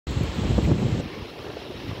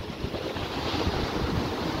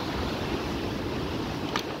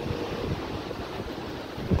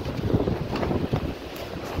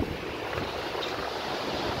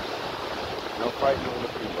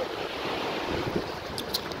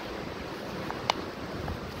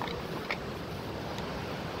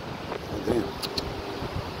Damn.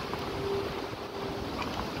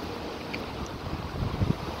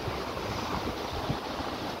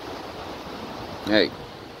 Hey,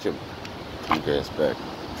 get your punk ass back.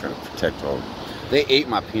 I'm trying to protect all. They ate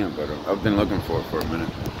my peanut butter. I've been looking for it for a minute.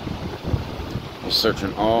 I was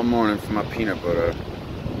searching all morning for my peanut butter.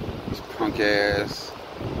 This punk ass.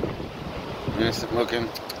 Innocent looking.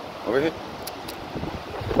 Over here.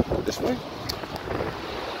 This way.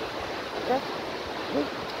 Okay. Look.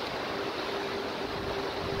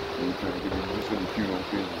 I'm trying to get this little cute on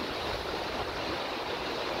film.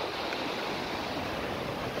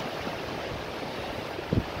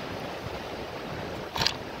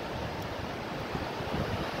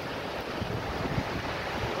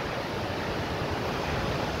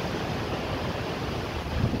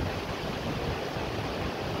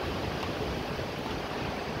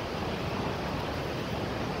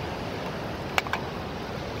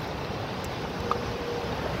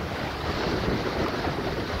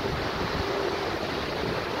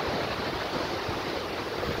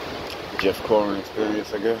 Jeff Corin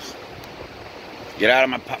experience, I guess. Get out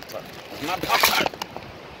of my Pop-Tart. It's my Pop-Tart.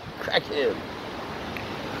 Crackhead.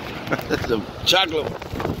 That's the chocolate.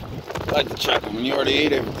 I like the chocolate when you already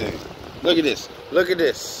ate everything. Look at this. Look at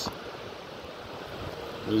this.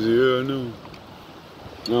 Yeah, I know.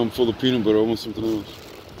 Now I'm full of peanut butter. I want something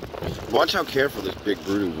else. Watch how careful this big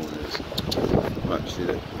broody one is. Watch, see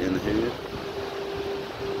that in the head?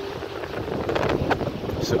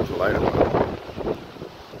 So polite about it.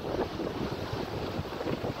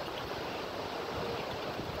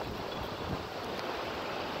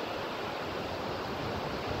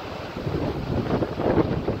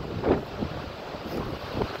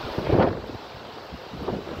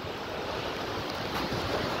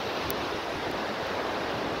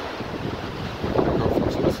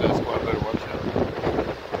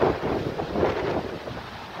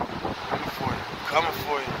 Coming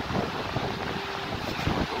for you.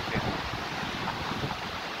 Okay.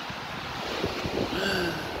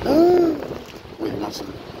 Wait, you want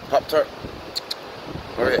some Pop-Tart?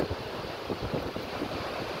 Go ahead.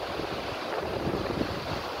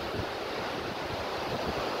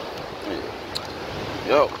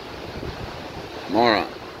 Yo. Moron.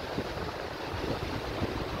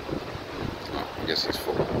 Oh, I guess he's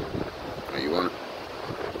full. Oh, you want it?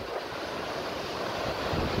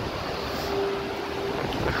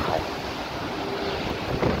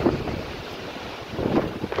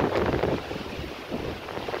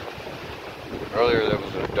 Earlier there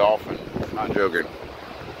was a dolphin, not joking.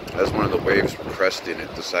 That's one of the waves cresting.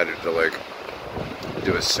 It decided to like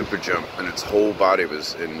do a super jump, and its whole body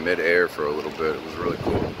was in mid-air for a little bit. It was really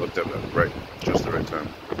cool. Looked up at right, just the right time.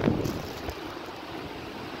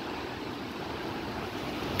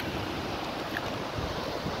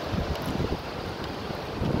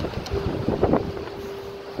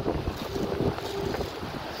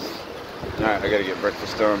 Alright, I gotta get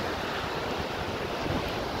breakfast done.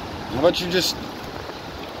 How about you just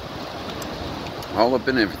all up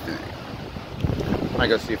in everything? I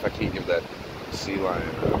gotta see if I can't give that sea lion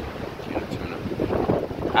tuna.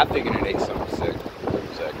 I figured it ate something sick.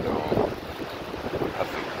 Zach, no. I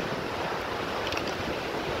figured.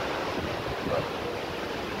 But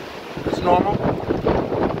it's normal.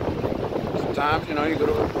 Sometimes, you know, you go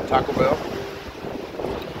to Taco Bell.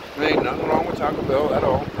 There ain't nothing wrong with Taco Bell at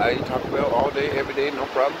all. I eat Taco Bell all day, every day, no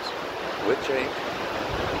problems. With change.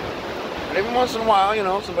 And every once in a while, you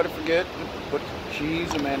know, somebody forget to put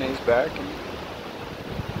cheese and mayonnaise back, and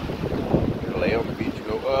you lay on the beach and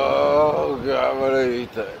go, oh God, what did I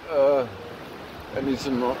eat that? I need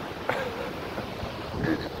some more.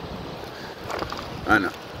 I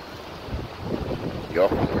know. Y'all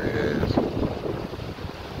hungry as.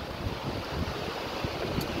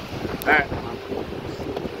 Alright.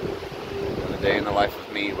 Another day in the life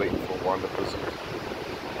of me waiting for Wanda Pussy.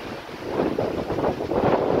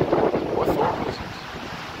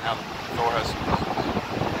 Now Thor has some puzzles.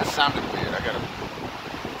 That sounded weird. I gotta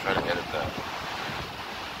try to edit that.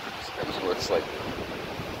 That was what it's like.